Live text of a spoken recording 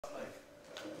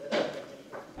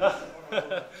Make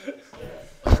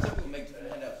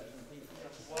different handouts for different people.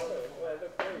 Well,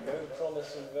 look, there you go.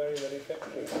 Promise and very ready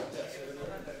pictures.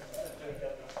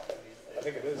 I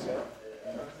think it is, yeah.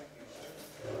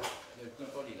 There's no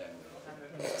body language.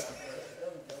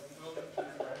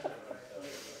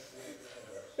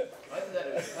 Either that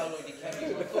or Paolo Di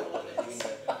Canio on football.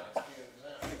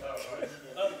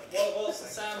 Well,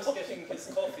 Sam's getting his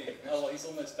coffee. Oh, well, he's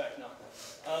almost back now.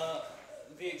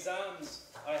 The exams,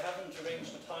 I haven't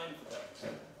arranged a time for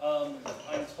them.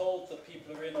 I'm told that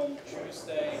people are in on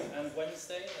Tuesday and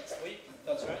Wednesday next week.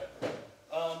 That's right.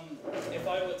 If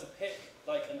I were to pick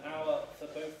like an hour for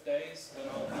both days, then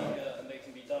I'll be here and they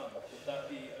can be done. Would that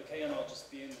be okay? And I'll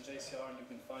just be in the JCR and you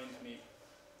can find me.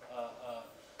 I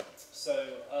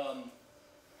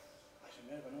don't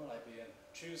know, when will I be in?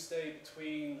 Tuesday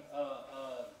between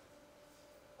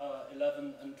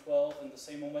 11 and 12 and the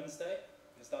same on Wednesday?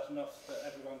 Is that enough that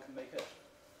everyone can make it?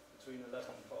 Between 11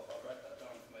 and 12, I'll write that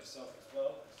down for myself as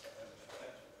well.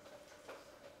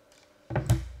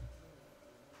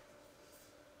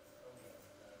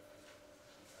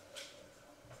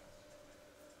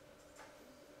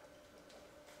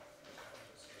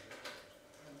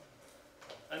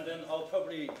 And then I'll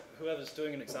probably, whoever's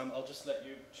doing an exam, I'll just let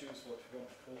you choose what you want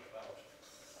to talk about,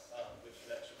 which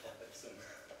lecture topics,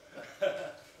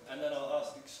 and then I'll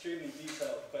ask extremely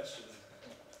detailed questions.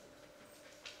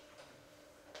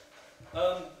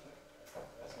 Where's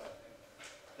my thing?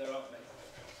 There aren't many.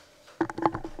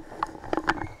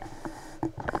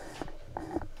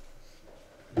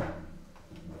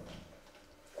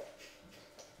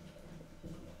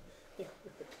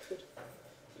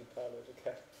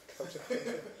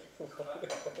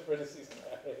 Whatever it is he's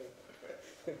carrying.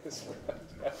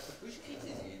 Which kit is he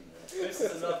in there? This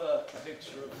is another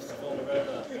picture of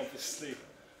Savonarola, obviously.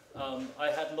 I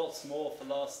had lots more for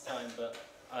last time, but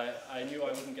I knew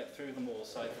I wouldn't get through them all,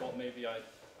 so I thought maybe I'd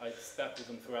staple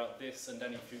them throughout this and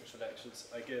any future lectures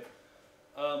I give.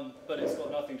 But it's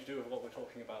got nothing to do with what we're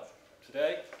talking about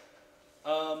today.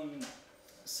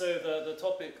 So the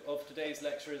topic of today's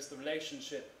lecture is the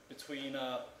relationship between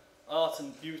art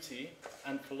and beauty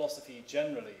and philosophy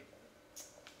generally.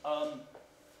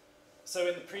 So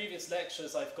in the previous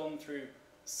lectures I've gone through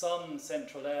some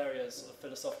central areas of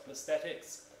philosophical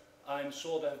aesthetics. I'm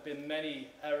sure there have been many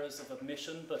errors of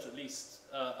omission, but at least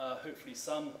hopefully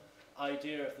some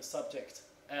idea of the subject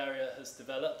area has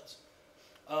developed.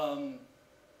 And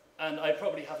I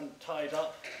probably haven't tied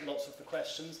up lots of the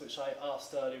questions which I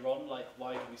asked earlier on, like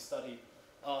why do we study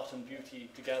art and beauty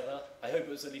together? I hope it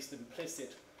was at least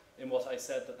implicit in what I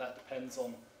said that depends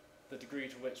on the degree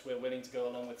to which we're willing to go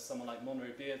along with someone like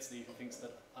Monroe Beardsley, who thinks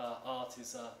that art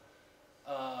is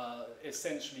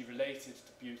essentially related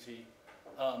to beauty.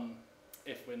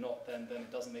 If we're not, then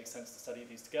it doesn't make sense to study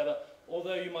these together.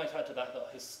 Although you might add to that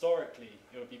historically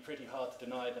it would be pretty hard to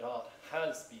deny that art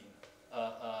has been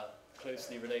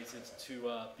closely related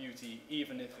to beauty,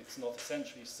 even if it's not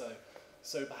essentially so.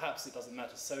 So perhaps it doesn't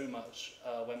matter so much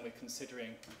when we're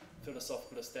considering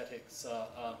philosophical aesthetics,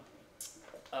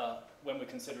 when we're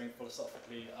considering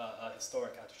philosophically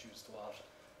historic attitudes to art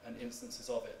and instances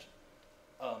of it,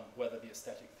 whether the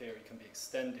aesthetic theory can be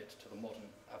extended to the modern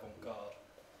avant-garde,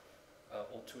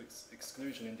 or to its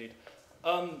exclusion indeed.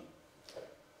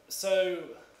 So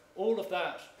all of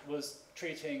that was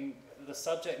treating the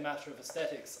subject matter of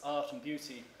aesthetics, art and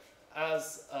beauty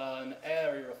as an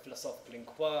area of philosophical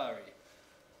inquiry.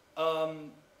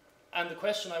 And the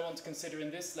question I want to consider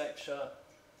in this lecture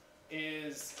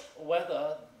is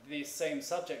whether the same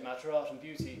subject matter, art and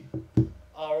beauty,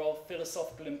 are of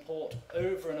philosophical import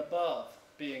over and above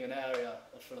being an area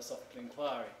of philosophical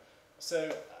inquiry.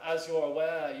 So, as you're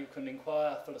aware, you can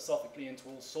inquire philosophically into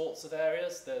all sorts of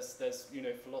areas. There's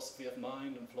philosophy of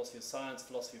mind and philosophy of science,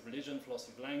 philosophy of religion,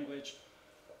 philosophy of language.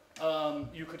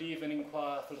 You could even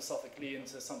inquire philosophically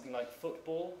into something like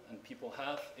football, and people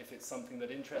have, if it's something that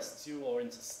interests you, or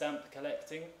into stamp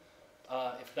collecting,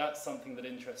 if that's something that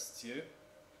interests you.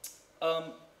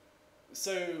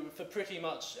 So for pretty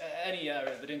much any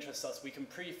area that interests us, we can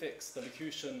prefix the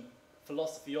locution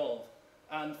philosophy of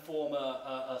and form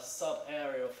a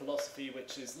sub-area of philosophy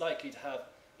which is likely to have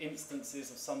instances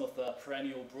of some of the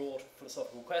perennial broad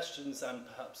philosophical questions and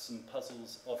perhaps some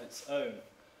puzzles of its own.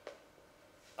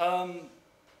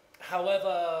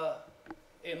 However,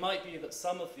 it might be that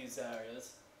some of these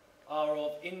areas are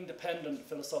of independent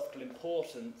philosophical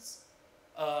importance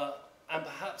and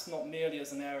perhaps not merely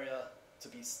as an area to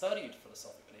be studied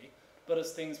philosophically, but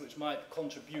as things which might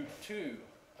contribute to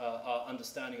our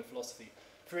understanding of philosophy.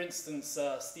 For instance,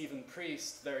 Stephen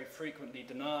Priest very frequently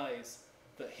denies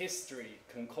that history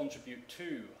can contribute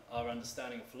to our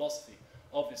understanding of philosophy,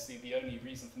 obviously the only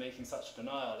reason for making such a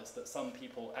denial is that some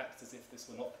people act as if this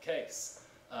were not the case,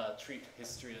 treat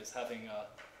history as having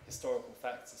historical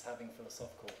facts as having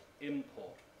philosophical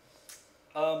import.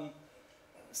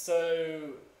 So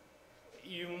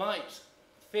you might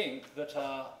think that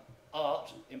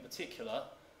art, in particular,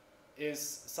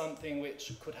 is something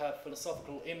which could have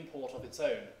philosophical import of its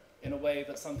own, in a way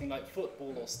that something like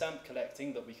football or stamp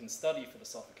collecting, that we can study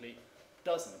philosophically,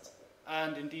 doesn't.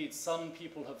 And indeed, some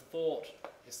people have thought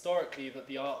historically that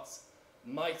the arts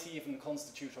might even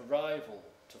constitute a rival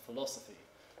to philosophy.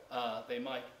 They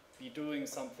might be doing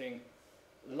something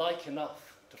like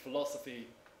enough to philosophy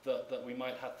that we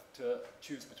might have to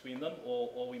choose between them,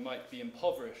 or we might be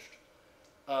impoverished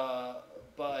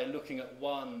by looking at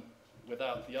one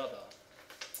without the other.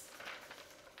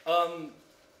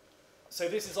 So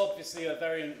this is obviously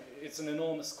it's an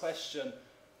enormous question,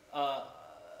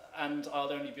 and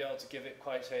I'll only be able to give it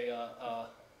quite a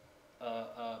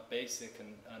basic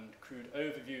and crude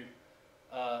overview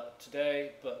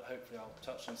today, but hopefully I'll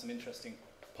touch on some interesting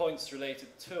points related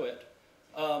to it.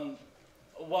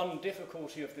 One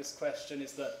difficulty of this question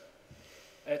is that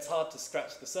it's hard to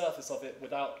scratch the surface of it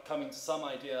without coming to some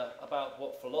idea about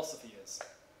what philosophy is.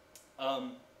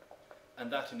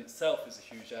 And that in itself is a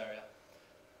huge area.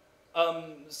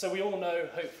 So we all know,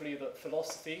 hopefully, that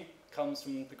philosophy comes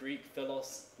from the Greek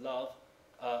philos, love,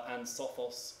 and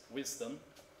sophos, wisdom.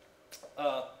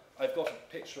 I've got a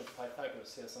picture of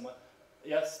Pythagoras here somewhere.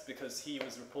 Yes, because he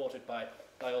was reported by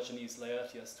Diogenes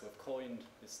Laertius to have coined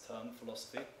this term,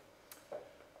 philosophy.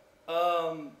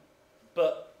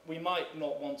 But we might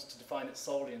not want to define it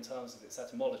solely in terms of its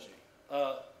etymology.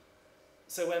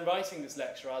 So when writing this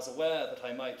lecture, I was aware that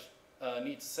I might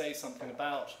need to say something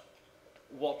about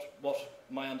what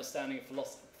my understanding of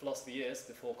philosophy is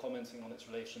before commenting on its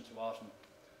relation to art and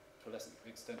to a lesser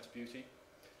extent to beauty.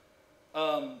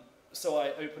 So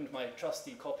I opened my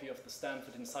trusty copy of the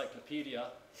Stanford Encyclopedia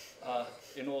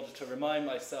in order to remind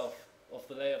myself of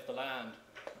the lay of the land.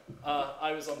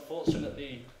 I was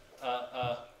unfortunately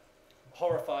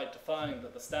horrified to find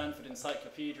that the Stanford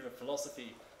Encyclopedia of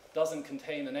Philosophy doesn't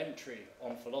contain an entry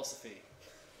on philosophy.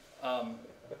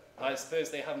 I suppose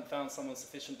they haven't found someone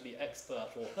sufficiently expert,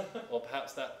 or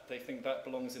perhaps that they think that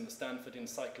belongs in the Stanford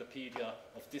Encyclopedia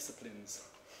of Disciplines.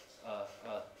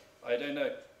 I don't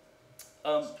know.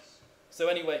 So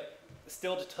anyway,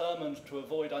 still determined to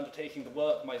avoid undertaking the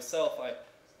work myself, I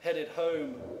headed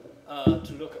home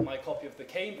to look at my copy of the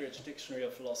Cambridge Dictionary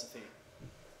of Philosophy.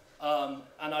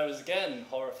 And I was again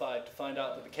horrified to find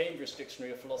out that the Cambridge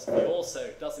Dictionary of Philosophy also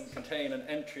doesn't contain an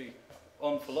entry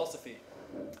on philosophy.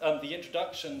 The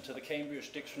introduction to the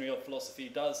Cambridge Dictionary of Philosophy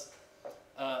does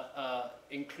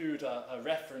include a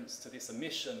reference to this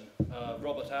omission.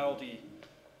 Robert Aldi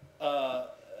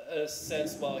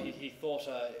says, well, he thought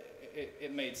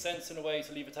it made sense in a way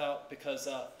to leave it out because,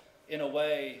 in a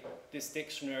way, this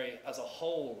dictionary as a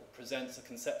whole presents a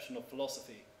conception of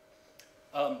philosophy.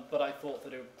 But I thought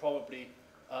that it would probably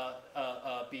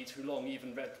be too long,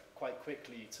 even read quite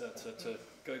quickly, to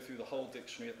go through the whole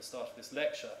dictionary at the start of this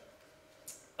lecture.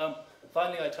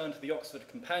 Finally, I turned to the Oxford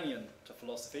Companion to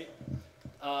Philosophy,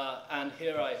 and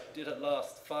here I did at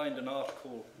last find an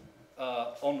article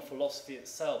on philosophy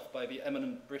itself by the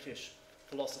eminent British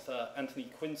philosopher Anthony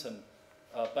Quinton,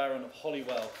 Baron of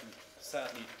Holywell, who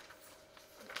sadly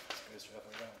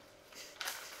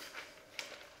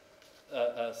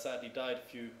sadly died a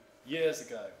few years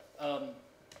ago.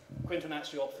 Quinton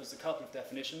actually offers a couple of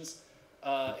definitions.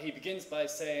 He begins by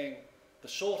saying the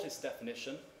shortest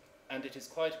definition, and it is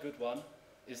quite a good one,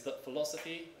 is that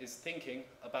philosophy is thinking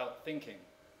about thinking.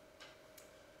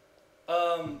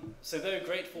 So though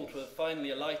grateful to have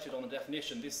finally alighted on a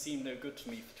definition, this seemed no good to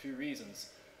me for two reasons.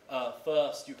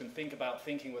 First, you can think about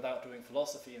thinking without doing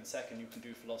philosophy, and second, you can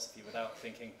do philosophy without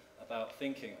thinking about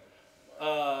thinking.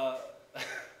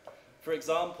 For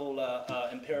example,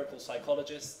 empirical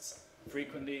psychologists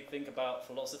frequently think about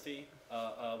philosophy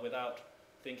without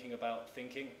thinking about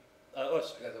thinking. The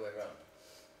other way around.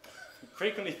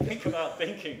 Frequently think about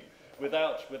thinking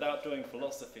without doing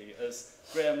philosophy, as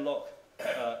Graham Locke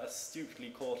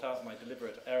astutely caught out my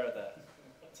deliberate error there,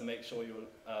 to make sure you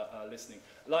were listening.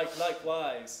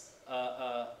 Likewise,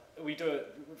 we do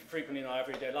it frequently in our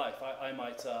everyday life. I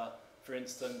might, for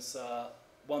instance,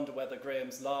 wonder whether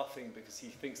Graham's laughing because he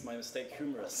thinks my mistake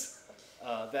humorous.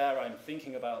 There I'm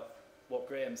thinking about what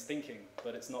Graham's thinking,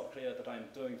 but it's not clear that I'm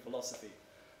doing philosophy.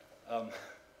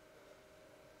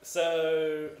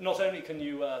 So not only can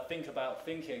you think about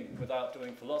thinking without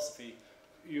doing philosophy,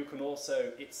 you can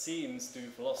also, it seems, do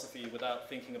philosophy without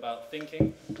thinking about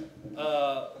thinking.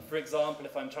 For example,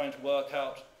 if I'm trying to work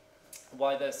out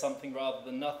why there's something rather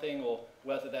than nothing, or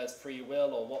whether there's free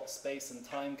will, or what space and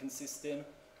time consist in,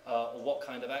 or what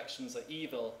kind of actions are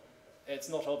evil, it's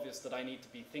not obvious that I need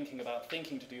to be thinking about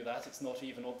thinking to do that. It's not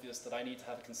even obvious that I need to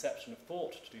have a conception of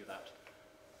thought to do that.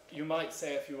 You might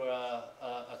say, if you were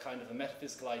a kind of a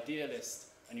metaphysical idealist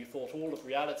and you thought all of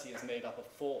reality is made up of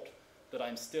thought, that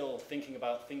I'm still thinking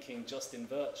about thinking just in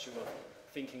virtue of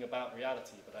thinking about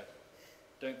reality, but I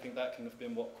don't think that can have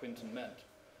been what Quinton meant.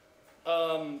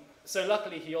 So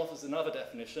luckily he offers another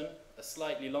definition, a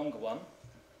slightly longer one,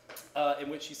 in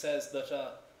which he says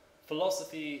that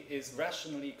philosophy is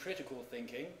rationally critical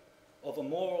thinking of a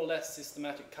more or less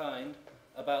systematic kind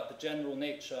about the general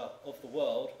nature of the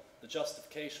world, the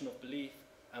justification of belief,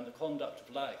 and the conduct of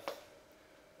life.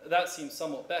 That seems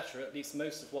somewhat better. At least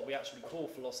most of what we actually call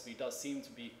philosophy does seem to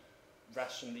be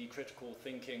rationally critical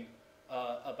thinking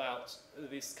about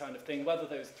this kind of thing. Whether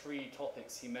those three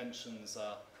topics he mentions,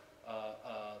 the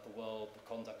world, the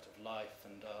conduct of life,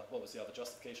 and what was the other,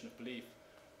 justification of belief,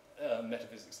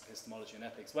 metaphysics, epistemology, and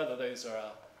ethics, whether those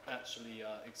are actually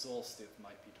exhaustive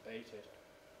might be debated.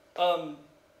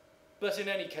 But in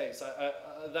any case,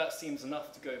 that seems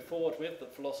enough to go forward with,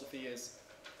 that philosophy is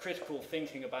critical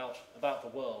thinking about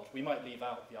the world. We might leave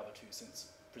out the other two, since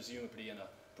presumably in a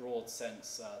broad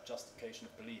sense, justification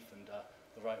of belief and the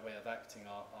right way of acting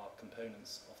are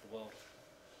components of the world.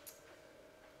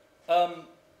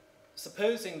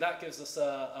 Supposing that gives us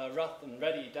a rough and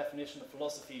ready definition of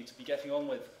philosophy to be getting on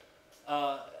with,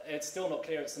 it's still not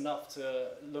clear it's enough to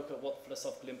look at what the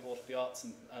philosophical import of the arts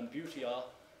and beauty are,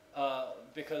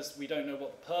 because we don't know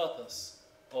what the purpose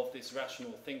of this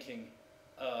rational thinking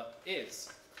is.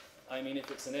 I mean, if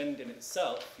it's an end in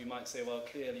itself, you might say, well,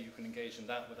 clearly you can engage in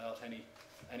that without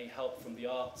any help from the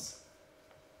arts.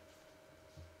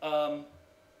 And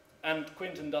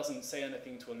Quinton doesn't say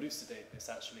anything to elucidate this,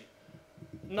 actually.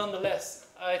 Nonetheless,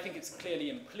 I think it's clearly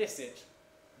implicit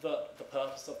that the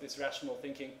purpose of this rational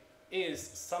thinking is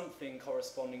something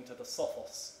corresponding to the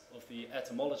sophos of the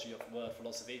etymology of the word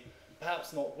philosophy.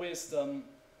 Perhaps not wisdom,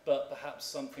 but perhaps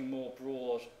something more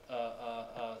broad,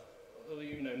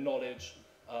 knowledge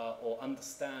or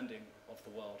understanding of the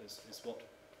world is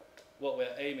what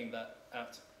we're aiming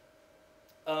at.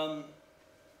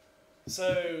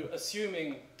 So,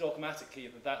 assuming dogmatically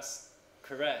that that's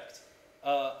correct,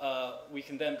 we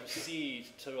can then proceed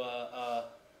to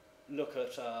look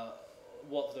at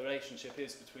what the relationship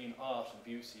is between art and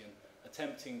beauty, and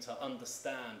attempting to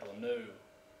understand or know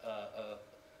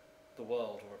the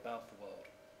world or about the world.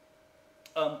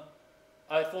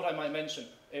 I thought I might mention,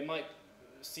 it might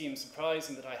seem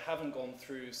surprising that I haven't gone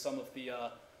through some of the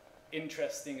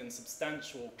interesting and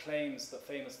substantial claims that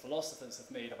famous philosophers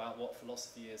have made about what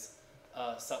philosophy is,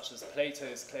 such as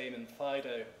Plato's claim in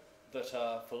Phaedo that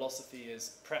philosophy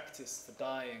is practice for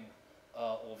dying,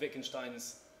 or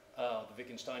Wittgenstein's the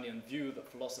Wittgensteinian view that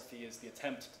philosophy is the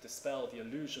attempt to dispel the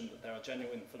illusion that there are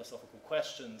genuine philosophical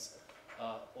questions,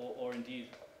 or indeed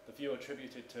the view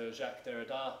attributed to Jacques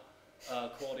Derrida,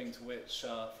 according to which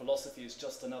philosophy is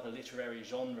just another literary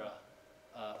genre,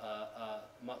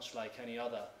 much like any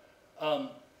other.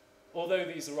 Although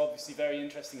these are obviously very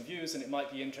interesting views, and it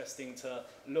might be interesting to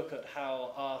look at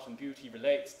how art and beauty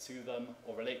relate to them,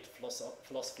 or relate to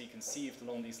philosophy conceived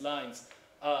along these lines,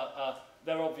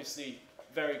 they're obviously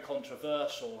very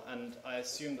controversial, and I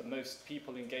assume that most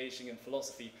people engaging in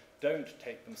philosophy don't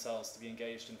take themselves to be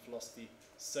engaged in philosophy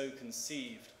so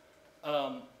conceived.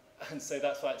 And so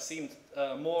that's why it seemed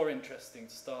more interesting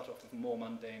to start off with a more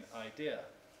mundane idea.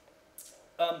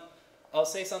 I'll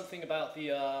say something about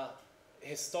the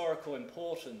historical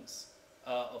importance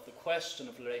of the question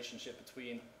of the relationship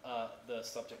between the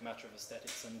subject matter of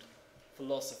aesthetics and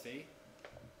philosophy.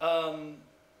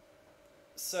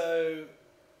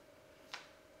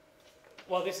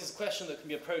 Well, this is a question that can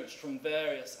be approached from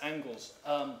various angles.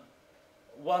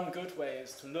 One good way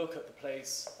is to look at the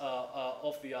place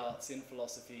of the arts in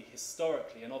philosophy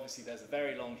historically, and obviously there's a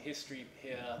very long history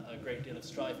here, a great deal of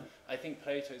strife. I think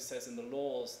Plato says in the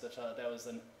Laws that there was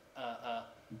a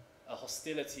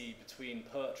hostility between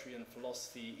poetry and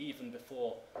philosophy even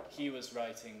before he was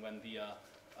writing, when the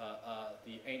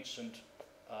ancient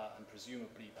and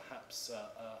presumably perhaps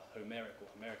Homeric or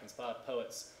Homeric-inspired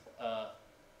poets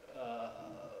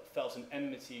felt an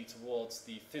enmity towards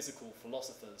the physical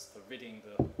philosophers for ridding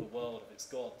the world of its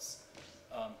gods.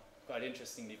 Quite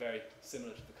interestingly, very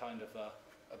similar to the kind of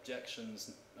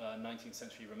objections 19th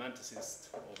century romanticists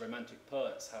or romantic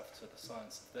poets have to the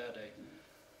science of their day.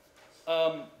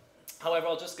 However,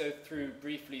 I'll just go through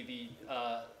briefly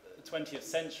the 20th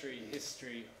century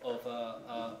history of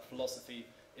philosophy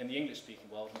in the English-speaking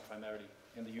world, and primarily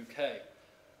in the UK.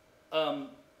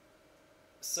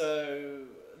 So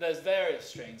there's various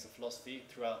strains of philosophy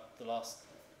throughout the last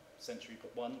century,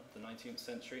 but one, the 19th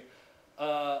century.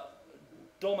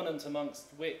 Dominant amongst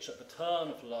which, at the turn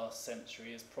of the last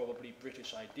century, is probably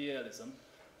British idealism,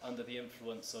 under the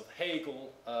influence of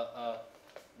Hegel,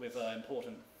 with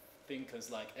important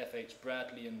thinkers like F.H.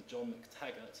 Bradley and John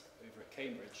McTaggart over at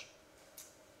Cambridge.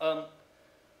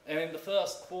 And in the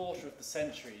first quarter of the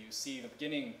century, you see the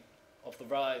beginning of the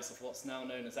rise of what's now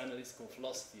known as analytical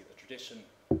philosophy, the tradition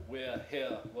we're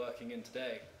here working in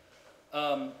today.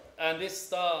 And this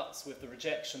starts with the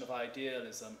rejection of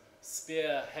idealism,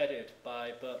 spearheaded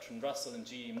by Bertrand Russell and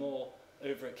G.E. Moore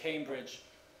over at Cambridge.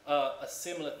 A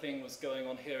similar thing was going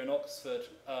on here in Oxford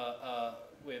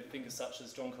with thinkers such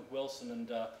as John Cook Wilson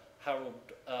and Harold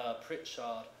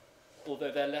Pritchard.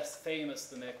 Although they're less famous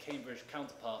than their Cambridge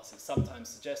counterparts, it's sometimes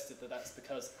suggested that that's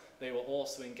because they were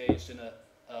also engaged in a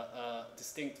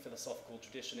distinct philosophical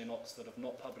tradition in Oxford of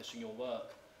not publishing your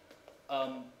work.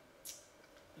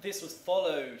 This was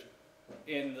followed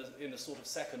in the sort of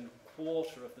second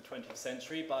quarter of the 20th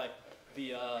century by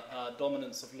the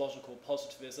dominance of logical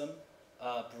positivism,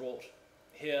 brought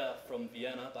here from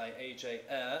Vienna by A.J.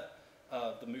 Ayer,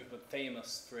 the movement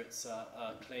famous for its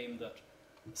claim that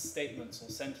statements or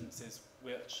sentences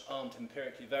which aren't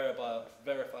empirically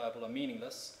verifiable are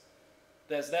meaningless.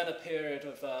 There's then a period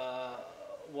of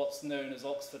what's known as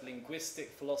Oxford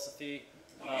linguistic philosophy,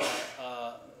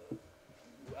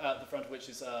 at the front of which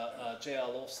is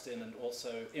J.L. Austin and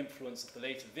also influence of the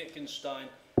later Wittgenstein.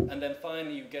 And then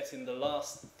finally you get in the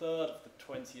last third of the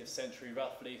 20th century,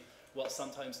 roughly, what's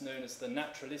sometimes known as the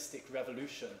naturalistic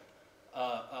revolution.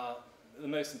 The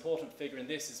most important figure in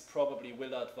this is probably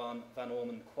Willard Van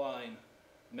Orman Quine,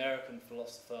 American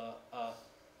philosopher,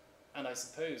 and I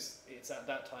suppose it's at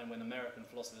that time when American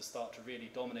philosophers start to really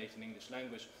dominate in English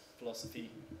language philosophy,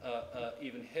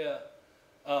 even here.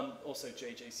 Also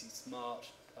J.J.C. Smart,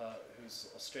 who's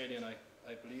Australian, I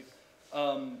believe.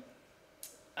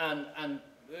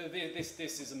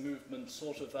 This is a movement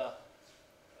sort of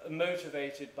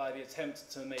motivated by the attempt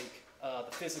to make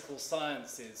the physical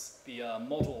sciences the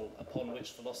model upon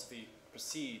which philosophy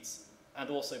proceeds, and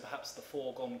also perhaps the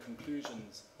foregone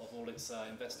conclusions of all its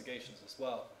investigations as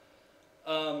well.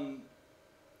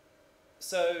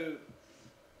 So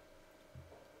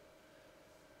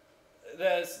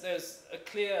there's a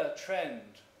clear trend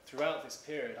throughout this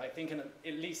period. I think in at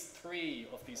least 3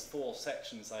 of these 4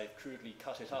 sections I've crudely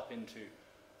cut it up into,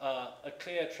 a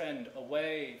clear trend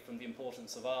away from the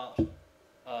importance of art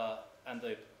and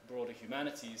the broader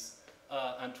humanities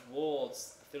and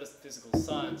towards the physical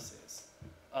sciences.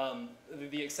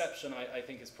 The exception, I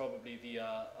think, is probably the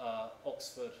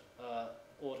Oxford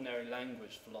ordinary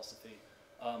language philosophy.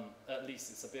 At least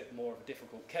it's a bit more of a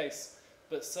difficult case,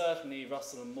 but certainly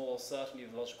Russell and Moore, certainly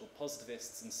the logical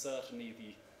positivists, and certainly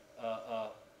the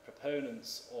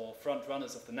proponents or front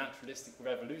runners of the naturalistic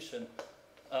revolution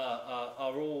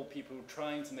are all people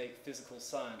trying to make physical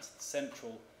science the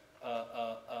central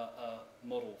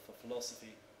model for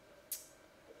philosophy.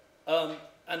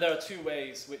 And there are 2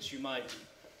 ways which you might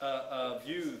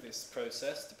view this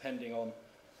process, depending on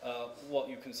what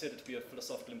you consider to be of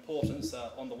philosophical importance.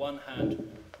 On the one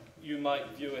hand, you might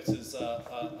view it as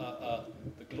the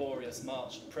glorious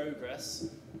march of progress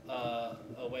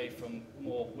away from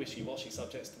more wishy-washy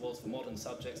subjects towards the modern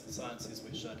subjects, the sciences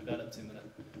which developed in the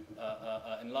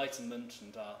Enlightenment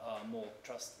and are more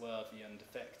trustworthy and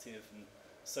effective and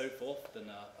so forth than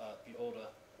the older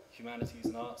humanities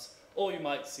and arts. Or you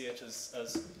might see it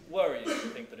as worrying to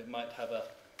think that it might have a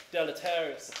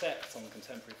deleterious effect on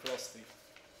contemporary philosophy.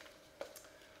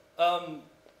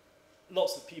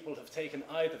 Lots of people have taken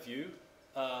either view.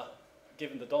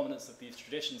 Given the dominance of these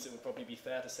traditions, it would probably be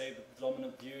fair to say that the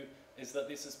dominant view is that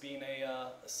this has been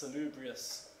a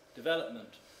salubrious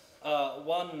development.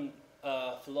 One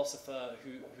philosopher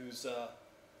who's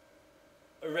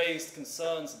raised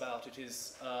concerns about it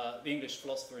is the English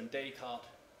philosopher and Descartes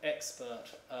expert,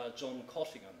 John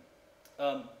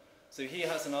Cottingham. So he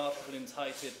has an article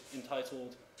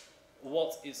entitled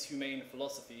 "What is Humane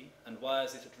Philosophy and Why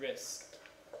is it at Risk?"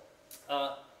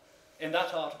 In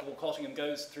that article, Cottingham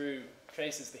goes through,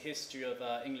 traces the history of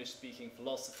English-speaking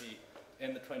philosophy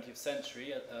in the 20th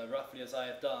century, roughly as I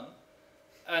have done,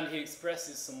 and he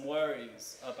expresses some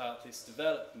worries about this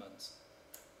development.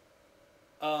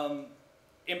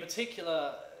 In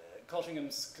particular,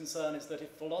 Cottingham's concern is that if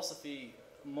philosophy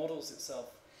models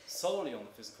itself solely on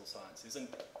the physical sciences, and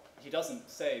he doesn't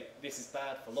say this is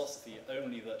bad philosophy,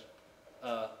 only that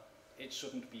it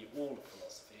shouldn't be all of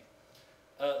philosophy.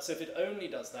 So if it only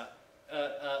does that,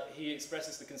 he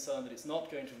expresses the concern that it's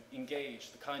not going to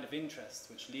engage the kind of interest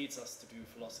which leads us to do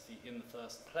philosophy in the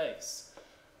first place.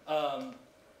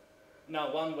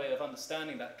 Now, one way of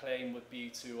understanding that claim would be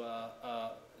to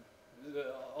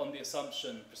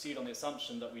proceed on the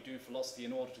assumption that we do philosophy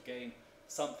in order to gain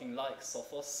something like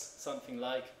sophos, something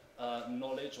like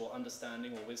knowledge or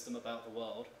understanding or wisdom about the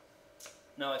world.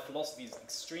 Now, if philosophy is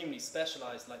extremely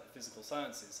specialized like the physical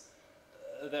sciences,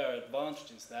 there are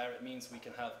advantages there. It means we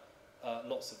can have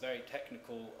lots of very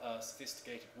technical,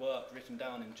 sophisticated work written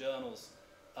down in journals,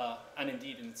 and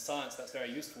indeed in science that's very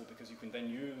useful because you can then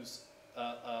use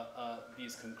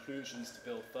these conclusions to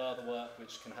build further work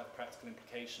which can have practical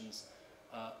implications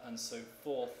and so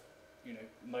forth, you know,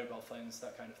 mobile phones,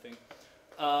 that kind of thing.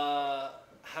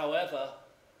 However,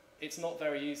 it's not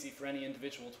very easy for any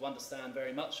individual to understand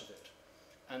very much of it.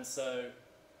 And so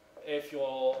if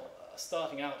you're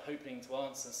starting out hoping to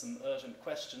answer some urgent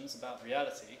questions about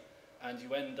reality and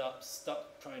you end up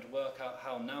stuck trying to work out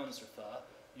how nouns refer,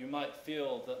 you might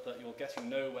feel that you're getting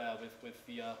nowhere with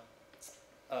the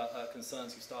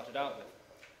concerns you started out with.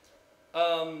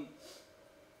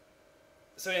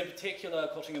 So in particular,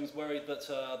 Cottingham's worried that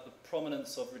the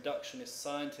prominence of reductionist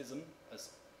scientism, as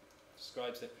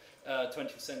describes it,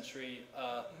 20th century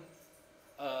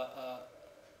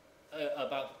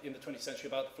in the 20th century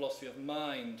about the philosophy of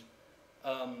mind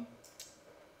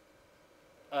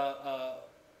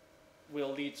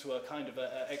will lead to a kind of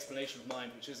explanation of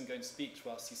mind which isn't going to speak to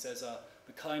us. He says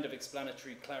the kind of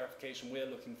explanatory clarification we're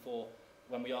looking for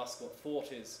when we ask what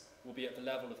thought is will be at the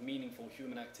level of meaningful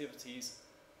human activities,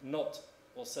 not,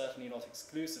 or certainly not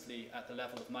exclusively, at the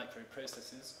level of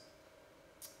micro-processes.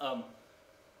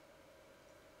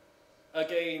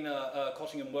 Again,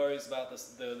 Cottingham worries about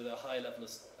the high level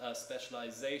of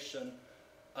specialization.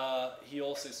 He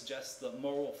also suggests that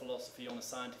moral philosophy on a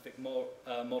scientific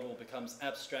model becomes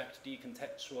abstract,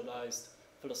 decontextualized,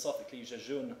 philosophically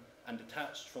jejune, and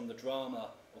detached from the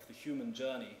drama of the human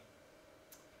journey.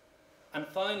 And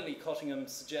finally, Cottingham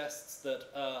suggests that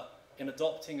in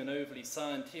adopting an overly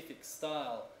scientific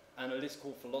style,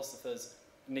 analytical philosophers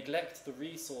neglect the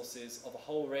resources of a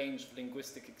whole range of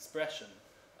linguistic expression,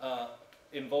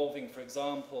 involving, for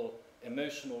example,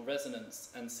 emotional resonance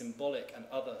and symbolic and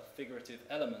other figurative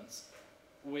elements,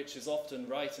 which is often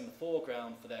right in the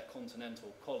foreground for their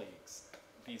continental colleagues.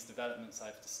 These developments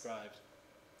I've described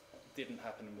didn't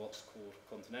happen in what's called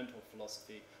continental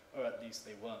philosophy, or at least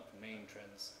they weren't the main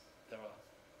trends. There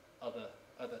are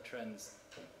other trends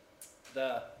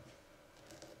there.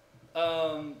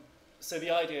 So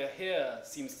the idea here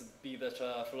seems to be that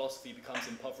philosophy becomes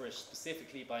impoverished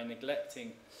specifically by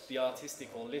neglecting the artistic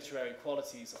or literary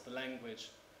qualities of the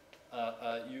language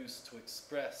used to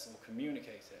express or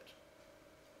communicate it.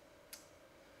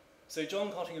 So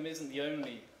John Cottingham isn't the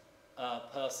only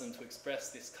person to express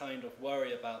this kind of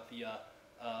worry about the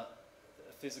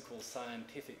physical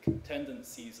scientific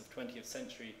tendencies of 20th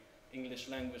century English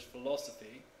language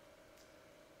philosophy.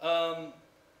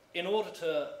 In order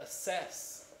to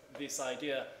assess this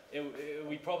idea,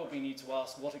 we probably need to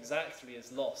ask what exactly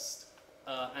is lost,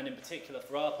 and in particular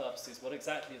for our purposes, what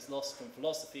exactly is lost from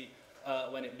philosophy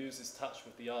when it loses touch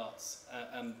with the arts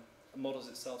and models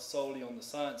itself solely on the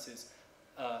sciences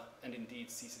and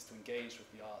indeed ceases to engage with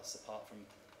the arts apart from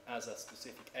as a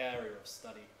specific area of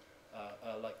study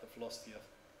like the philosophy of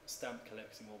stamp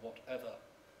collecting or whatever.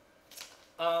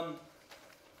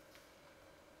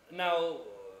 Now,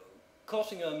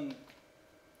 Cottingham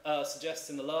suggests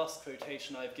in the last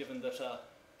quotation I've given that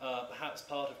perhaps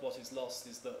part of what is lost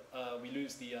is that we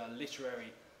lose the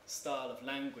literary style of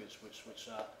language which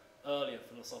earlier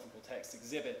philosophical texts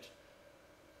exhibit.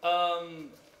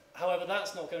 However,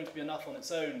 that's not going to be enough on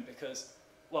its own because,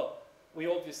 well, we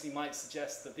obviously might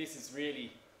suggest that this is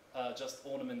really just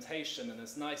ornamentation, and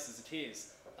as nice as it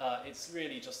is, it's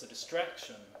really just a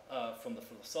distraction from the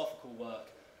philosophical work,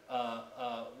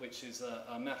 which is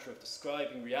a matter of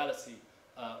describing reality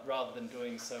rather than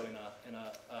doing so in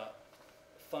a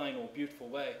fine or beautiful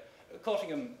way.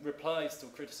 Cottingham replies to a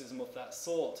criticism of that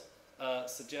sort,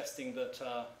 suggesting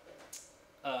that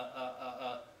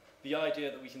the idea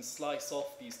that we can slice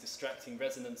off these distracting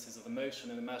resonances of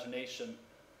emotion and imagination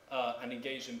and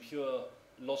engage in pure,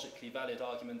 logically valid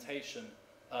argumentation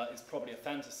is probably a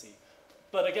fantasy.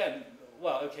 But again,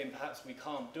 well, okay, perhaps we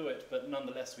can't do it, but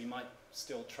nonetheless we might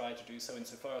still try to do so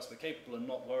insofar as we're capable and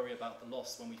not worry about the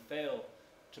loss when we fail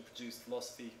to produce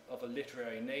philosophy of a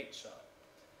literary nature.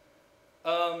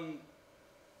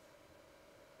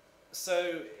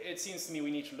 So it seems to me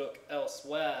we need to look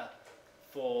elsewhere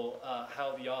for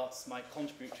how the arts might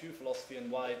contribute to philosophy and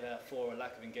why, therefore, a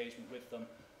lack of engagement with them,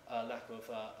 a lack of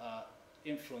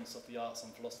influence of the arts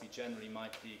on philosophy generally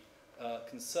might be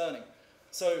concerning.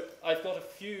 So I've got a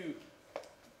few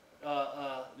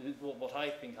what I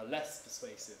think are less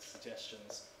persuasive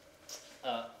suggestions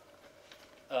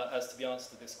as to the answer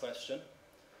to this question.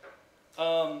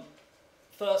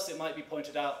 First, it might be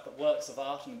pointed out that works of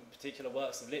art, and in particular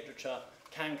works of literature,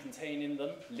 can contain in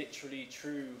them literally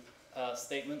true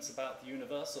statements about the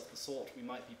universe of the sort we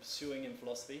might be pursuing in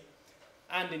philosophy.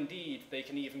 And indeed, they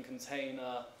can even contain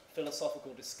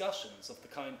philosophical discussions of the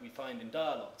kind we find in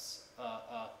dialogues.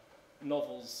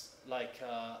 Novels like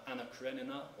Anna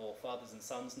Karenina or Fathers and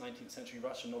Sons, 19th century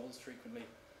Russian novels, frequently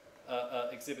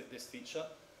exhibit this feature.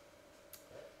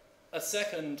 A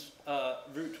second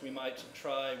route we might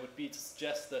try would be to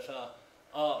suggest that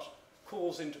art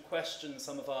calls into question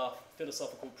some of our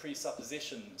philosophical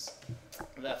presuppositions,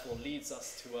 and therefore leads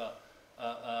us to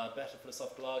a better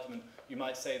philosophical argument. You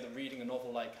might say that reading a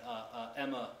novel like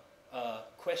Emma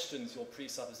questions your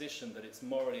presupposition that it's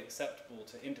morally acceptable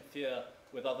to interfere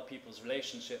with other people's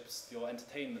relationships, your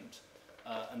entertainment,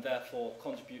 and therefore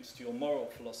contributes to your moral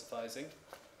philosophizing.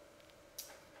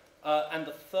 And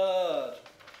the third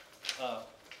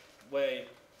way,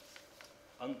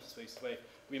 unpersuasive way,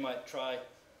 we might try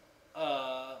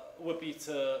would be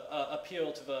to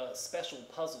appeal to the special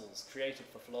puzzles created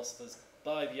for philosophers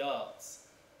by the arts.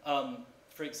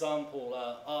 For example,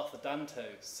 Arthur Danto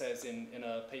says in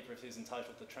a paper of his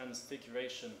entitled The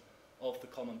Transfiguration of the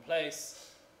Commonplace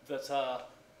that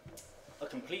a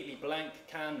completely blank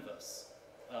canvas,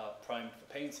 primed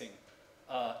for painting,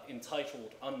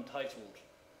 entitled Untitled,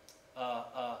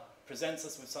 presents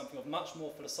us with something of much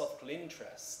more philosophical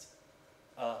interest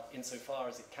insofar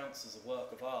as it counts as a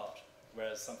work of art,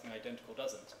 whereas something identical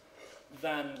doesn't,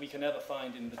 than we can ever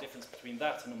find in the difference between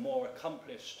that and a more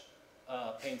accomplished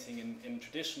painting in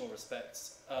traditional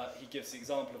respects. He gives the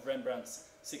example of Rembrandt's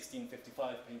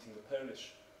 1655 painting of the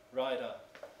Polish rider.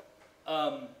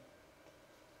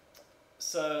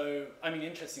 So, I mean,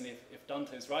 interestingly, if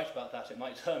Dante's right about that, it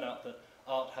might turn out that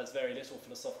art has very little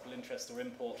philosophical interest or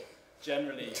import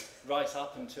generally right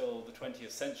up until the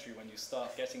 20th century, when you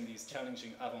start getting these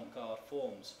challenging avant-garde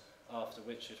forms, after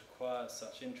which it acquires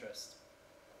such interest.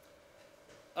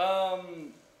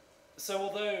 So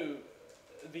although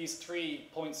these 3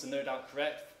 points are no doubt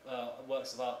correct,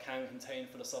 works of art can contain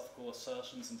philosophical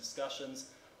assertions and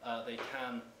discussions, they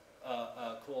can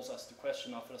cause us to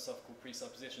question our philosophical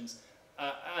presuppositions,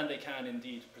 and they can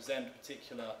indeed present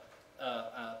particular,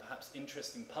 perhaps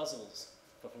interesting puzzles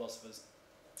for philosophers.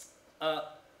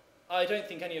 I don't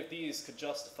think any of these could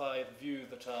justify the view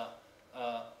that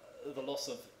the loss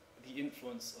of the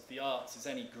influence of the arts is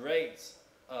any great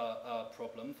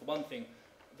problem. For one thing,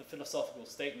 the philosophical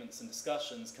statements and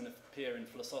discussions can appear in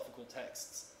philosophical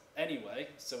texts anyway,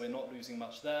 so we're not losing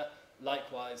much there.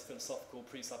 Likewise, philosophical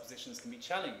presuppositions can be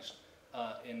challenged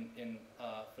in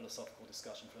philosophical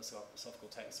discussion, philosophical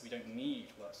texts. We don't need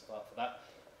works of art for that.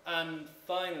 And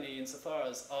finally, insofar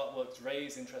as artworks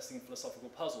raise interesting philosophical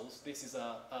puzzles, this is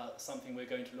something we're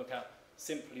going to look at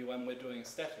simply when we're doing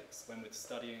aesthetics, when we're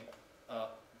studying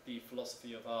the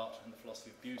philosophy of art and the philosophy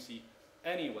of beauty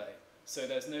anyway. So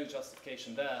there's no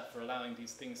justification there for allowing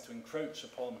these things to encroach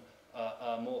upon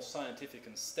a more scientific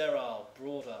and sterile,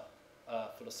 broader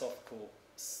philosophical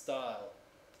style.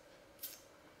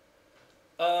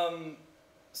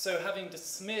 So having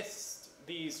dismissed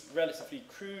these relatively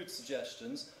crude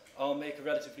suggestions, I'll make a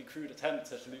relatively crude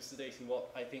attempt at elucidating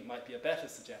what I think might be a better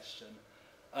suggestion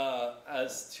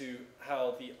as to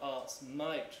how the arts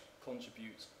might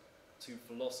contribute to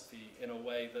philosophy in a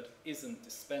way that isn't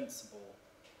dispensable.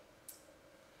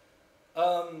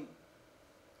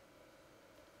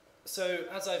 So,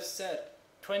 as I've said,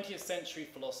 20th century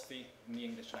philosophy in the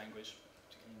English language,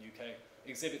 particularly in the UK,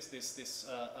 exhibits this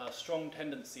strong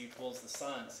tendency towards the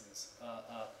sciences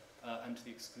and to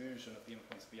the exclusion of the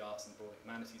influence of the arts and broad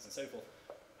humanities and so forth.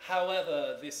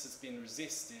 However, this has been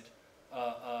resisted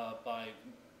by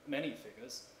many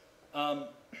figures,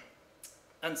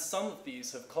 and some of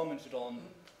these have commented on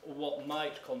what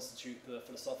might constitute the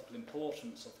philosophical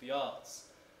importance of the arts.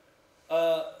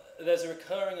 There's a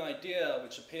recurring idea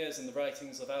which appears in the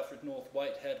writings of Alfred North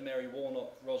Whitehead, Mary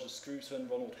Warnock, Roger Scruton,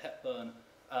 Ronald Hepburn,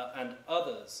 and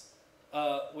others,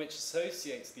 which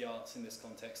associates the arts in this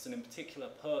context, and in particular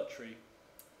poetry,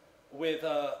 with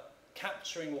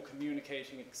capturing or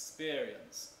communicating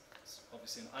experience. It's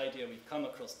obviously an idea we've come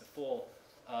across before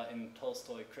in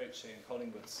Tolstoy, Croce, and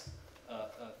Collingwood's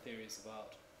theories of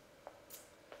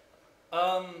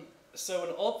art. So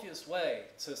an obvious way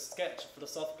to sketch a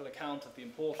philosophical account of the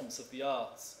importance of the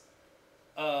arts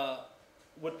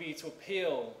would be to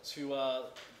appeal to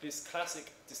this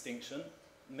classic distinction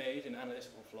made in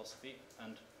analytical philosophy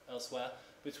and elsewhere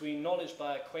between knowledge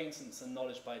by acquaintance and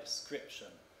knowledge by description.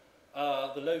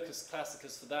 The locus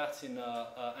classicus for that in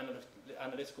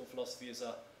analytical philosophy is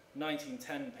a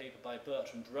 1910 paper by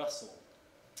Bertrand Russell.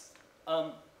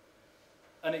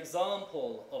 An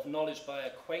example of knowledge by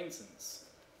acquaintance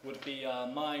would be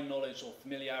my knowledge or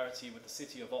familiarity with the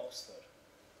city of Oxford.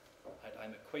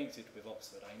 I'm acquainted with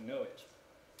Oxford, I know it.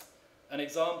 An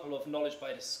example of knowledge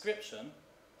by description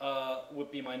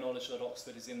would be my knowledge that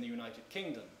Oxford is in the United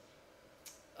Kingdom.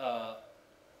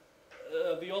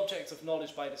 The object of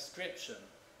knowledge by description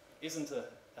isn't a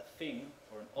thing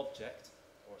or an object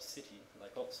or a city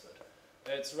like Oxford.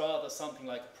 It's rather something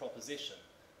like a proposition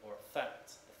or a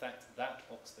fact, the fact that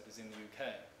Oxford is in the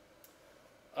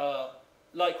UK.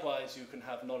 Likewise, you can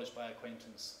have knowledge by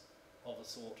acquaintance of a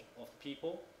sort of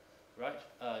people, right?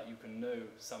 You can know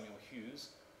Samuel Hughes.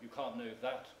 You can't know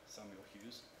that Samuel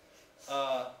Hughes.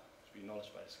 Should be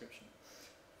knowledge by description.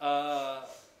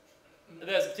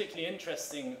 There's a particularly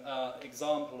interesting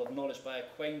example of knowledge by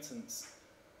acquaintance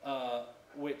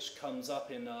which comes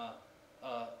up in a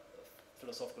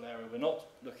philosophical area we're not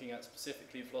looking at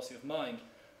specifically, philosophy of mind,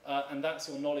 and that's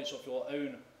your knowledge of your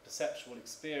own perceptual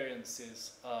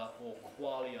experiences, or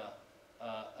qualia,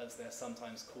 as they're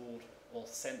sometimes called, or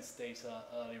sense data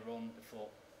earlier on before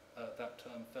that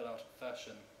term fell out of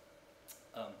fashion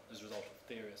as a result of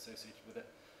theory associated with it.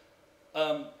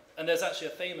 And there's actually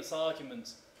a famous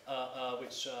argument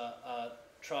which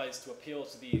tries to appeal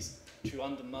to these to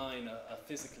undermine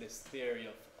a physicalist theory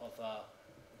of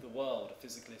the world, a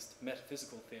physicalist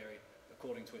metaphysical theory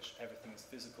according to which everything is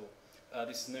physical.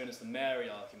 This is known as the Mary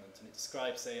argument, and it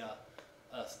describes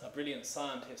a brilliant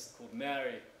scientist called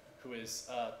Mary who is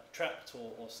trapped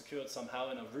or secured somehow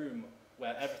in a room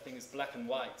where everything is black and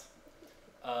white.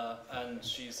 And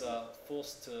she's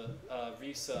forced to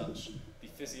research the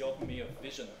physiognomy of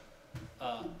vision.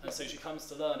 And so she comes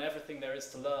to learn everything there is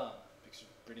to learn, because she's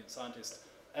a brilliant scientist,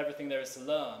 everything there is to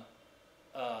learn,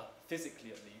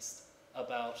 physically at least,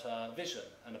 about vision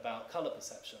and about colour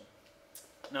perception.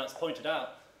 Now it's pointed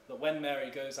out that when Mary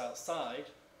goes outside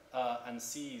and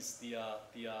sees the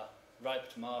ripe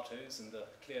tomatoes and the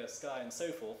clear sky and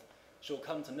so forth, she'll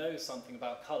come to know something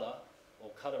about colour or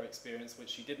colour experience which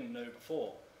she didn't know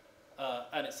before.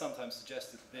 And it's sometimes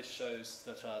suggested that this shows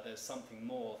that there's something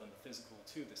more than the physical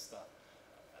to this stuff.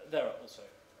 There are also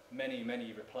many,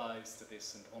 many replies to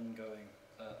this and ongoing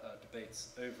debates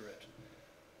over it.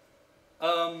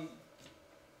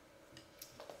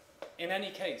 In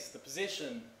any case, the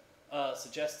position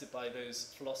suggested by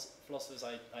those philosophers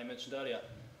I mentioned earlier,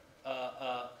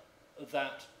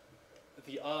 that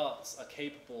the arts are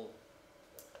capable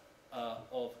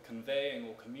of conveying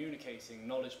or communicating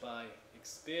knowledge by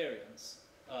experience,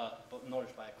 but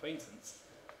knowledge by acquaintance,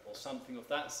 or something of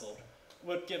that sort,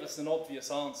 would give us an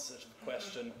obvious answer to the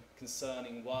question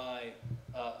concerning why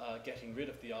getting rid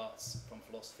of the arts from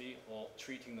philosophy, or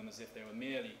treating them as if they were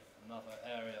merely another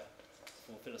area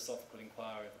for philosophical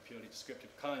inquiry of a purely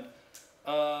descriptive kind,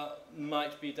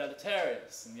 might be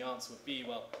deleterious. And the answer would be,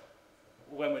 well,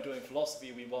 when we're doing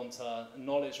philosophy, we want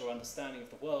knowledge or understanding of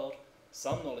the world.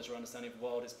 Some knowledge or understanding of the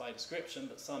world is by description,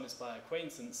 but some is by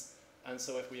acquaintance. And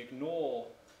so if we ignore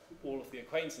all of the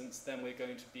acquaintance, then we're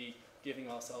going to be giving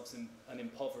ourselves an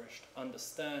impoverished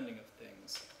understanding of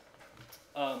things.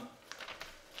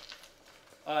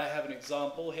 I have an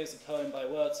example. Here's a poem by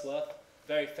Wordsworth,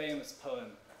 very famous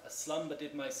poem. A slumber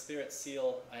did my spirit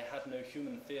seal, I had no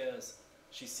human fears.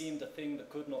 She seemed a thing that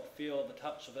could not feel the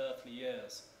touch of earthly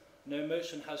years. No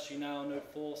motion has she now, no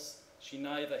force, she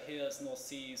neither hears nor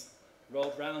sees,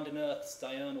 rolled round in earth's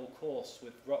diurnal course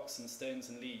with rocks and stones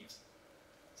and leaves.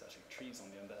 There's actually trees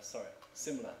on the end there, sorry.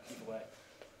 Similar, either way.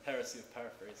 Heresy of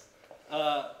paraphrase.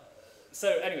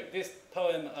 So anyway, this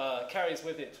poem carries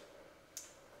with it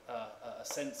a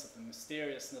sense of the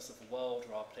mysteriousness of the world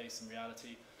or our place in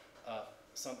reality,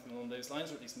 something along those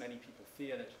lines, or at least many people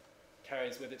feel it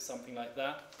carries with it something like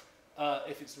that.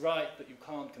 If it's right that you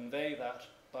can't convey that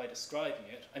by describing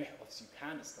it, I mean, obviously you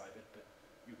can describe it, but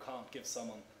you can't give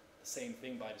someone the same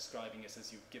thing by describing it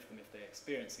as you give them if they're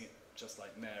experiencing it, just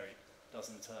like Mary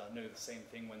doesn't know the same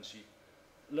thing when she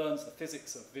learns the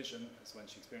physics of vision as when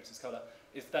she experiences colour.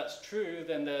 If that's true,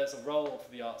 then there's a role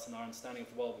for the arts in our understanding of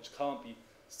the world which can't be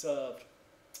served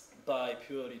by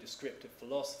purely descriptive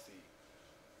philosophy.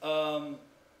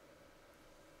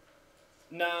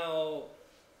 Now,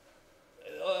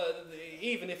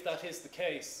 even if that is the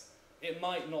case, it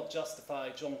might not justify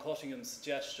John Cottingham's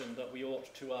suggestion that we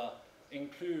ought to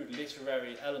include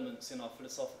literary elements in our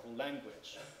philosophical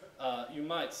language. You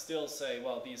might still say,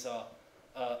 well, these are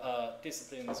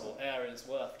disciplines or areas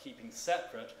worth keeping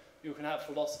separate. You can have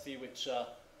philosophy which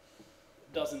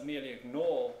doesn't merely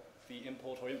ignore the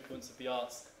import or influence of the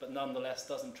arts, but nonetheless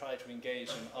doesn't try to engage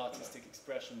in artistic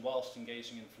expression whilst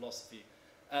engaging in philosophy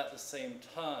at the same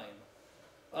time.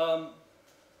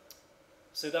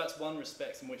 So that's one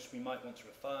respect in which we might want to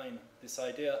refine this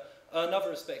idea. Another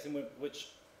respect in which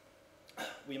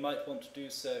we might want to do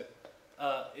so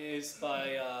is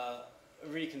by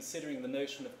reconsidering the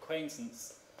notion of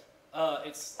acquaintance.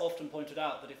 It's often pointed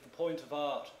out that if the point of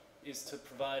art is to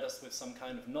provide us with some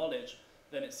kind of knowledge,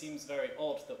 then it seems very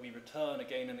odd that we return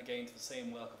again and again to the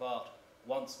same work of art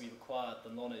once we've acquired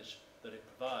the knowledge that it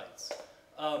provides.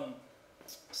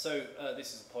 So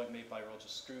this is a point made by Roger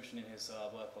Scruton in his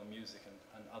work on music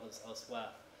and others elsewhere.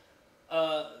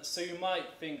 So you might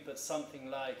think that something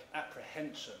like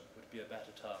apprehension would be a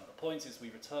better term. The point is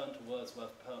we return to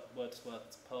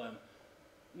Wordsworth's poem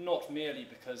not merely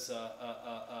because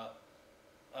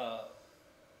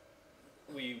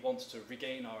we want to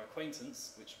regain our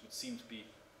acquaintance, which would seem to be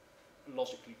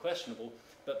logically questionable,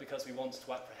 but because we want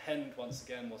to apprehend once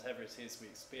again whatever it is we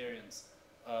experience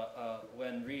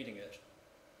when reading it.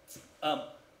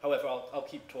 However, I'll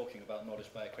keep talking about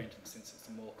knowledge by acquaintance since it's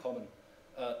a more common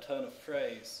turn of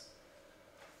phrase.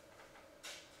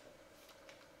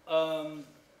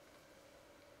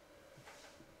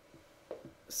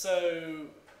 So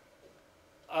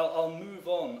I'll move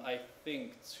on, I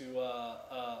think, to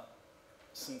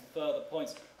some further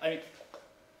points. I mean,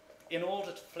 in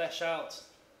order to flesh out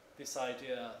this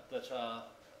idea that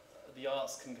the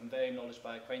arts can convey knowledge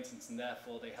by acquaintance and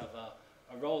therefore they have a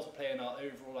role to play in our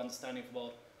overall understanding of the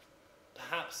world,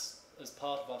 perhaps as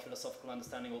part of our philosophical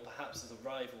understanding or perhaps as a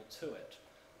rival to it.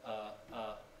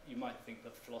 You might think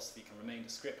that philosophy can remain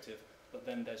descriptive, but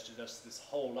then there's just this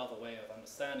whole other way of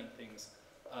understanding things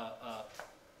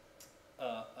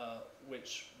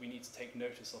which we need to take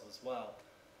notice of as well.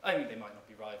 I mean, they might not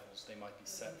be rivals, they might be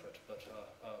separate, but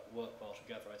work well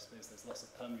together. I suppose there's lots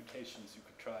of permutations you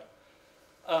could try.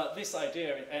 This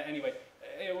idea, anyway,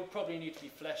 it would probably need to be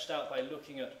fleshed out by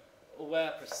looking at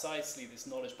where precisely this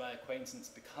knowledge by acquaintance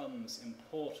becomes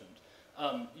important.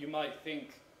 You might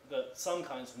think that some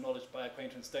kinds of knowledge by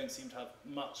acquaintance don't seem to have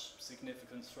much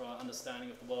significance for our understanding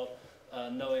of the world.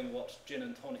 Knowing what gin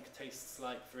and tonic tastes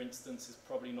like, for instance, is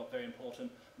probably not very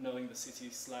important. Knowing the city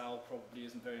Slough probably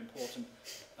isn't very important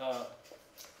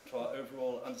to our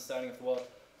overall understanding of the world.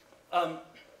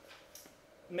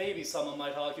 Maybe someone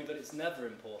might argue that it's never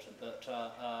important, that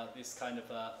this kind of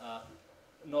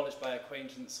knowledge by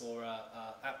acquaintance or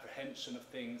apprehension of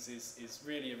things is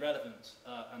really irrelevant,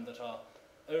 and that our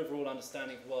overall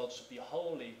understanding of the world should be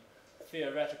wholly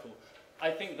theoretical.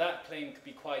 I think that claim could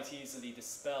be quite easily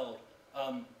dispelled,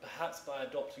 perhaps by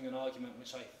adopting an argument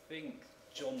which I think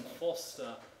John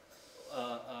Foster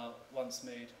once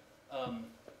made,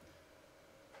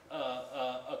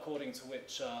 according to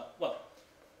which,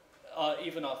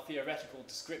 even our theoretical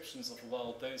descriptions of the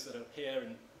world, those that appear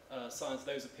in science,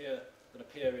 those that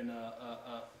appear in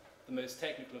the most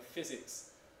technical of physics,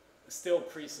 still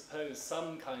presuppose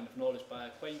some kind of knowledge by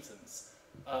acquaintance.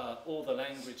 All the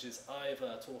language is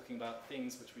either talking about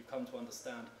things which we've come to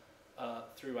understand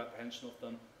through apprehension of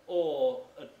them, or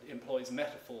employs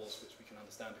metaphors which we can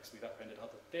understand because we've apprehended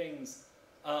other things.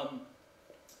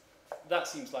 That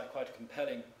seems like quite a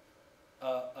compelling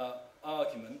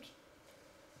argument.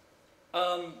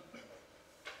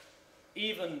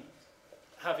 Even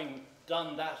having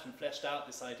done that and fleshed out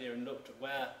this idea and looked at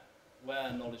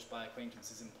where knowledge by acquaintance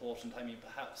is important, I mean,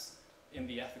 perhaps in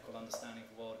the ethical understanding of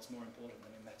the world it's more important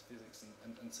than in metaphysics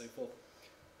and so forth.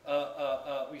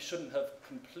 We shouldn't have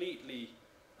completely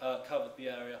covered the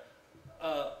area.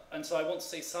 And so I want to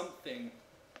say something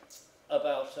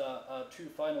about two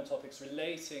final topics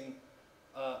relating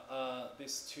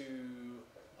this to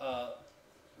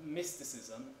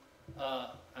mysticism,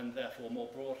 and therefore more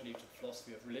broadly to the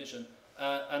philosophy of religion,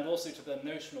 and also to the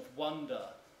notion of wonder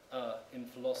in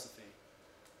philosophy.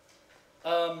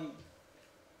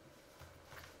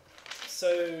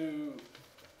 So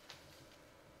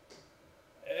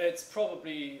it's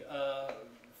probably a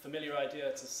familiar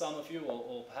idea to some of you,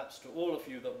 or perhaps to all of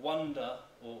you, that wonder,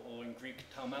 or in Greek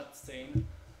taumatein,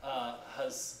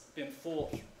 has been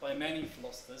thought by many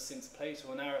philosophers since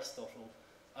Plato and Aristotle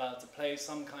to play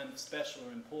some kind of special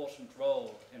or important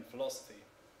role in philosophy.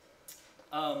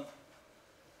 And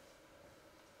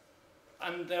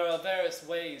there are various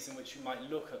ways in which you might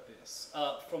look at this.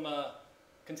 From a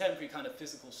contemporary kind of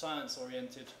physical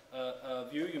science-oriented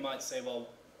view, you might say, well,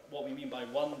 what we mean by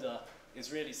wonder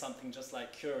is really something just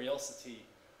like curiosity.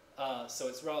 So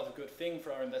it's a rather good thing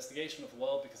for our investigation of the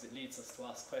world because it leads us to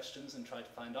ask questions and try to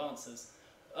find answers.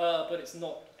 But it's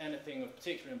not anything of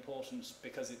particular importance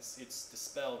because it's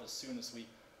dispelled as soon as we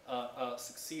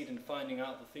succeed in finding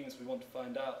out the things we want to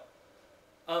find out.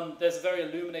 There's a very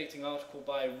illuminating article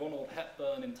by Ronald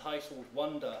Hepburn entitled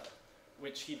Wonder,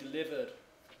 which he delivered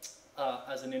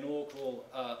as an inaugural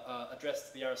address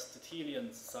to the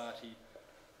Aristotelian Society.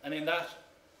 And in that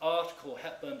article,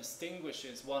 Hepburn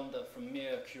distinguishes wonder from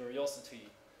mere curiosity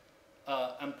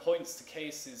and points to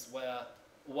cases where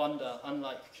wonder,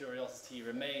 unlike curiosity,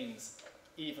 remains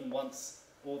even once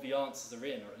all the answers are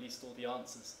in, or at least all the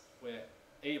answers we're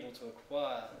able to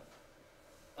acquire.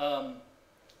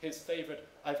 His favourite,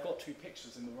 I've got two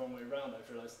pictures in the wrong way around, I've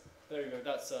realised. There you go,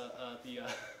 that's the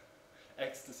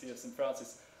Ecstasy of St.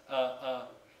 Francis.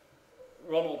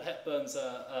 Ronald Hepburn's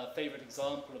favourite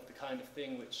example of the kind of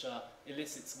thing which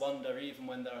elicits wonder even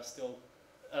when there are still,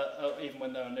 even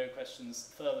when there are no questions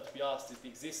further to be asked, is the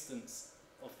existence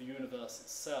of the universe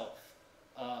itself.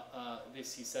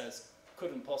 This, he says,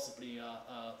 couldn't possibly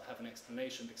have an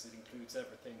explanation because it includes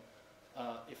everything.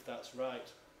 If that's right,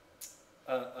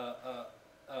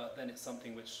 then it's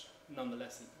something which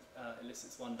nonetheless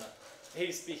elicits wonder.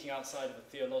 He's speaking outside of a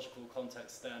theological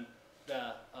context then.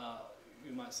 There,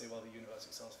 you might say, well, the universe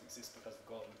itself exists because of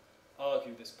God, and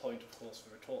argue this point, of course. The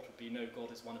retort would be, no,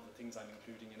 God is one of the things I'm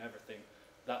including in everything.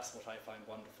 That's what I find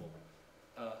wonderful,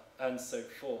 and so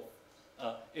forth.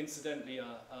 Incidentally,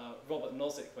 Robert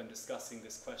Nozick, when discussing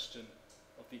this question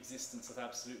of the existence of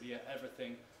absolutely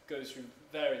everything, goes through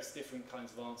various different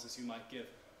kinds of answers you might give,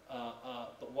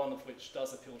 but one of which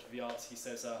does appeal to the arts. He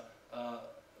says,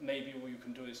 maybe all you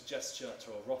can do is gesture to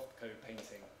a Rothko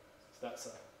painting. So that's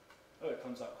a, oh, it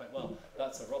comes out quite well.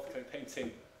 That's a Rothko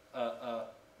painting,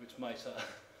 which might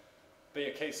be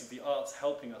a case of the arts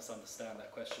helping us understand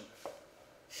that question.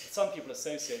 Some people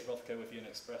associate Rothko with the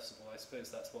inexpressible. I suppose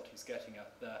that's what he's getting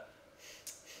at there.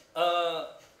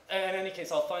 In any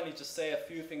case, I'll finally just say a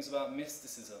few things about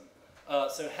mysticism.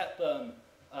 So Hepburn,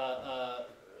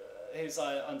 his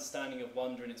understanding of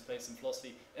wonder and its place in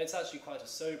philosophy, it's actually quite a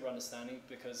sober understanding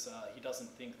because he doesn't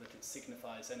think that it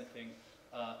signifies anything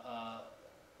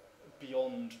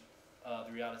beyond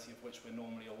the reality of which we're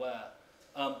normally aware.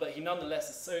 But he nonetheless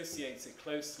associates it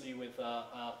closely with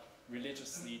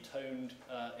religiously toned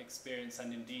experience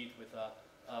and indeed with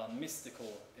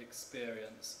mystical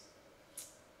experience.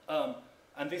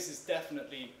 And this is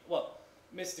definitely, well,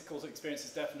 mystical experience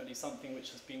is definitely something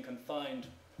which has been confined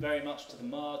very much to the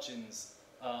margins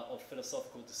of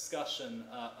philosophical discussion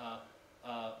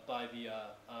by the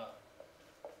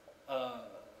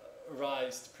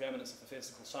rise to preeminence of the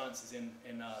physical sciences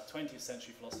in 20th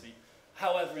century philosophy.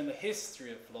 However, in the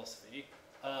history of philosophy,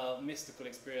 mystical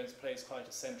experience plays quite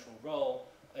a central role.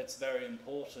 It's very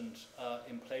important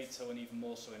in Plato and even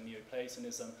more so in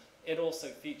Neoplatonism. It also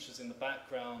features in the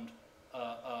background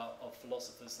of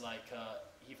philosophers like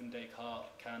even Descartes,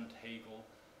 Kant, Hegel,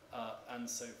 and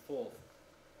so forth.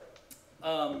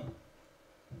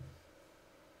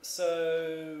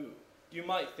 So you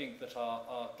might think that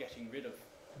our getting rid of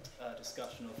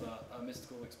discussion of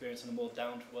mystical experience and a more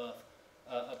down-to-earth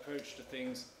approach to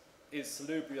things is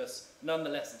salubrious.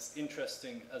 Nonetheless, it's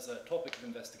interesting as a topic of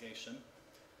investigation.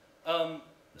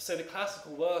 So the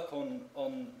classical work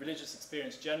on religious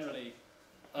experience generally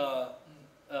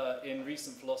in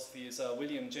recent philosophy is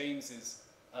William James's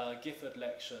Gifford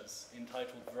lectures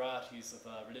entitled Varieties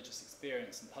of Religious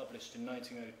Experience and published in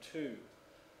 1902.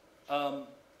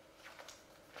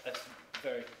 That's a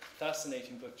very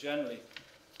fascinating book generally.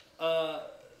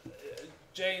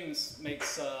 James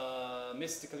makes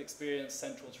mystical experience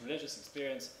central to religious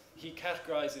experience. He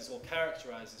categorizes or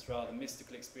characterizes rather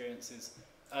mystical experiences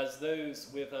as those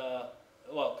with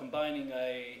well, combining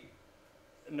a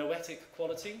noetic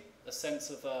quality, a sense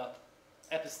of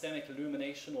epistemic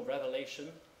illumination or revelation,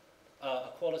 a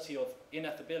quality of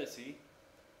ineffability,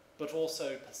 but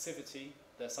also passivity.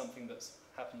 There's something that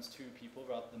happens to people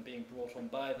rather than being brought on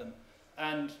by them,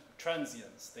 and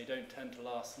transience. They don't tend to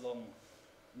last long,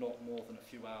 not more than a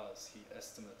few hours, he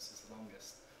estimates as the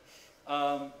longest.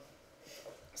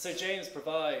 So James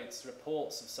provides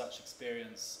reports of such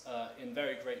experience in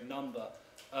very great number,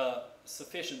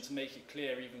 sufficient to make it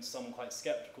clear, even to someone quite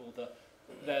sceptical, that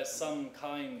there's some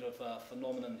kind of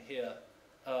phenomenon here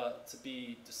to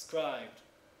be described,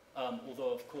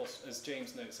 although of course, as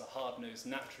James notes, a hard-nosed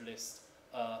naturalist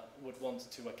would want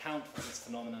to account for this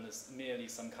phenomenon as merely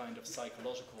some kind of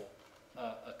psychological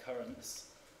occurrence.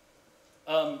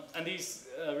 And these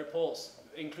reports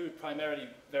include primarily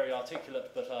very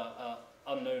articulate but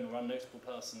unknown or unnotable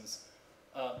persons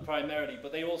primarily,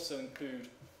 but they also include,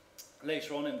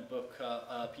 later on in the book,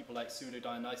 people like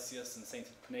Pseudo-Dionysius and Saint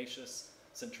Ignatius,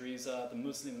 Saint Teresa, the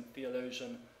Muslim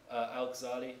theologian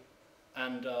Al-Ghazali,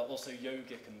 and also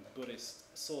yogic and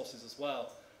Buddhist sources as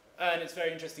well. And it's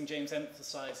very interesting, James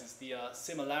emphasizes the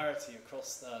similarity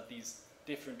across these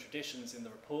different traditions in the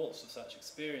reports of such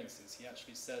experiences. He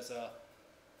actually says,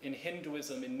 in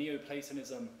Hinduism, in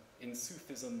Neoplatonism, in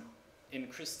Sufism, in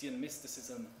Christian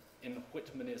mysticism, in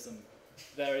Whitmanism,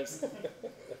 there is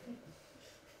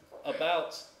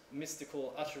about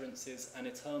mystical utterances an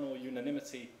eternal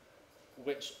unanimity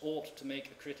which ought to make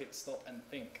a critic stop and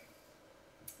think.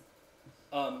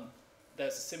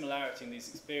 There's a similarity in these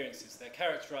experiences. They're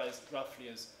characterized roughly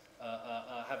as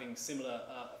having similar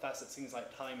facets, things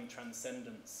like time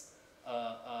transcendence,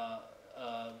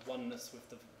 oneness with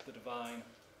the divine,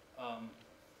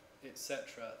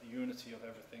 etc., the unity of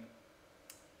everything.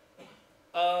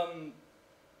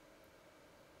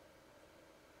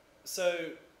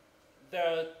 So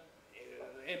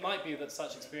it might be that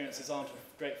such experiences aren't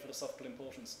of great philosophical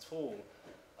importance at all.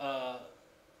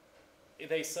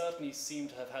 They certainly seem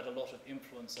to have had a lot of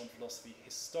influence on philosophy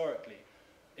historically.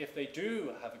 If they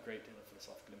do have a great deal of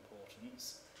philosophical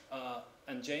importance,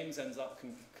 and James ends up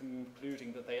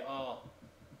concluding that they are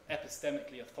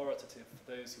epistemically authoritative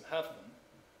for those who have them,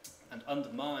 and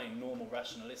undermine normal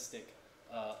rationalistic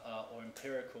or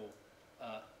empirical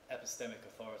epistemic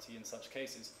authority in such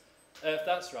cases, if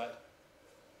that's right,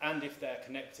 and if they're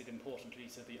connected importantly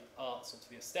to the arts or to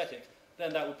the aesthetic,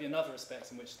 then that would be another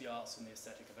aspect in which the arts and the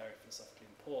aesthetic are very philosophically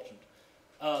important.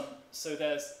 So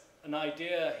there's an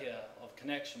idea here of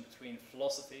connection between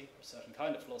philosophy, a certain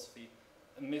kind of philosophy,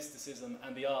 and mysticism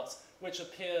and the arts, which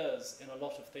appears in a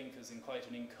lot of thinkers in quite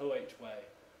an inchoate way.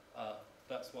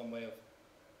 That's one way of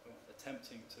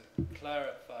attempting to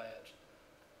clarify it.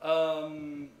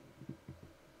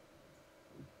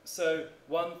 So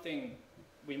one thing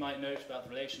we might note about the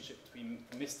relationship between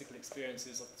mystical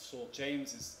experiences of the sort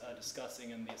James is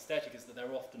discussing and the aesthetic is that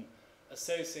they're often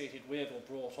associated with or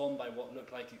brought on by what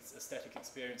look like aesthetic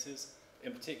experiences,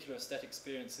 in particular aesthetic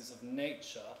experiences of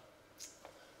nature.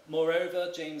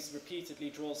 Moreover, James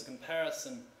repeatedly draws a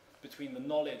comparison between the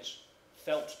knowledge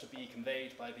felt to be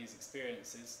conveyed by these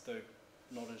experiences, though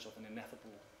knowledge of an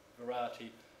ineffable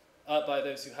variety, by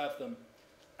those who have them,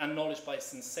 and knowledge by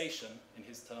sensation, in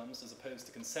his terms, as opposed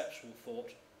to conceptual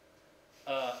thought.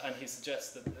 And he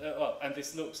suggests that, and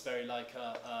this looks very like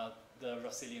the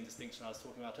Russellian distinction I was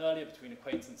talking about earlier between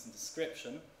acquaintance and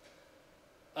description.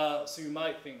 So you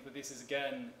might think that this is,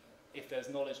 again, if there's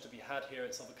knowledge to be had here,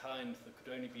 it's of a kind that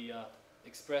could only be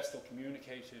expressed or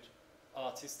communicated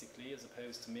artistically as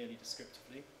opposed to merely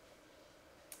descriptively.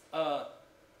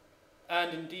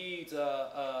 And indeed,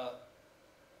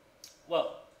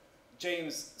 well,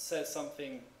 James says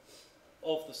something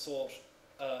of the sort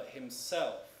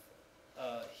himself.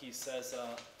 He says,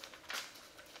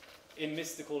 in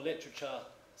mystical literature,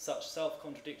 such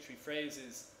self-contradictory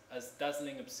phrases as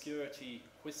dazzling obscurity,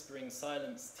 whispering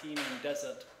silence, teeming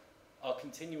desert are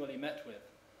continually met with.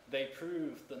 They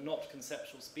prove that not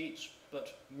conceptual speech,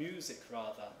 but music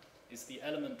rather, is the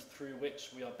element through which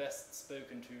we are best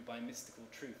spoken to by mystical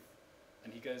truth.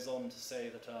 And he goes on to say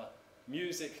that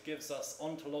music gives us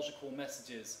ontological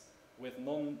messages with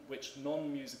which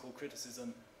non-musical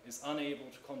criticism is unable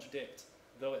to contradict,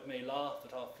 though it may laugh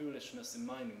at our foolishness in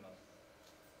minding them.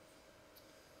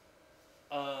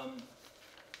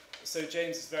 So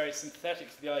James is very sympathetic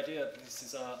to the idea that this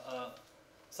is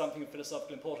something of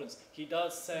philosophical importance. He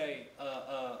does say,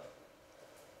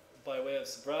 by way of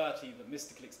sobriety, that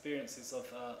mystical experiences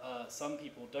of some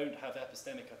people don't have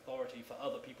epistemic authority for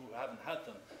other people who haven't had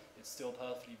them. It's still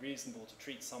perfectly reasonable to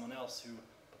treat someone else who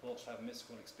purports to have a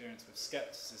mystical experience with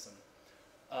skepticism.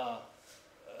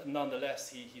 Nonetheless,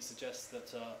 he suggests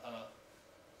that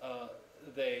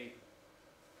they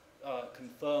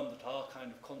confirm that our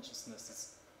kind of consciousness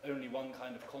is only one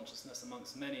kind of consciousness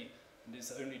amongst many, and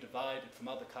is only divided from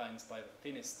other kinds by the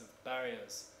thinnest of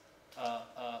barriers.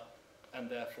 And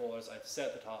therefore, as I've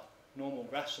said, that our normal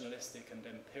rationalistic and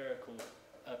empirical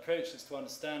approaches to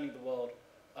understanding the world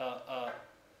are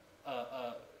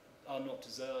not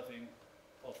deserving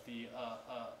of the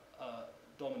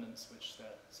dominance which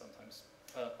they're sometimes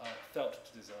felt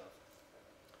to deserve.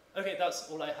 Okay, that's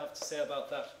all I have to say about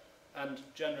that. And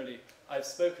generally, I've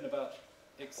spoken about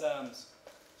exams,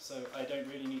 so I don't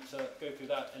really need to go through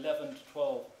that. 11 to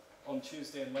 12 on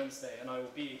Tuesday and Wednesday, and I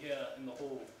will be here in the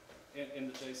hall in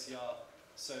the JCR,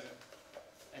 so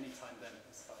anytime then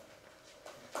is fine.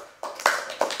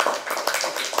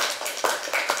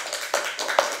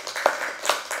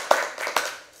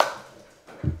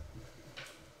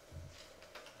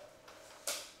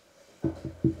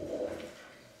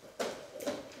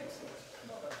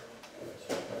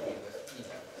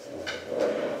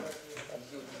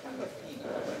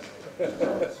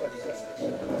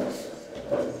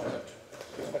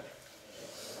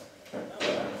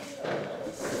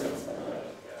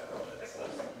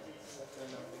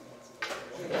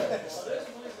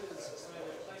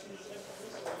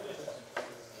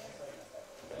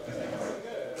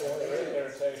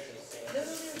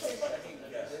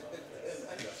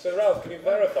 So Ralph, can you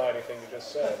verify anything you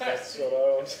just said? That's what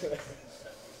I want to know.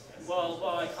 Well,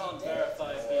 I can't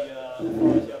verify the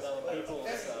authority of other people's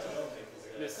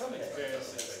listening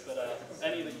experiences, but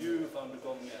any that you've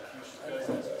undergone, you should go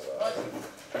with. I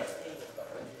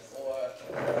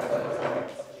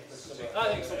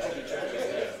think it's all probably true.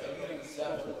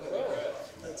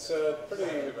 Well, it's a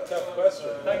pretty tough question.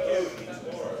 Thank you.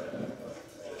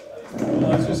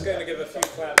 Well, I was just going to give a few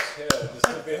claps here, just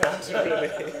to be able to really...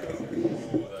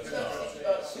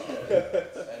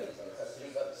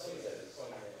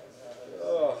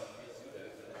 Oh.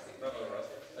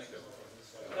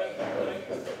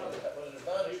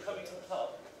 Are you coming to the pub?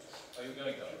 Are you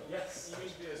going to? Yes.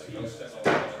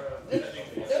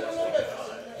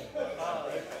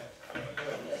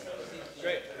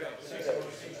 Great.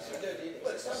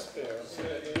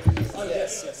 Oh,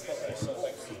 yes.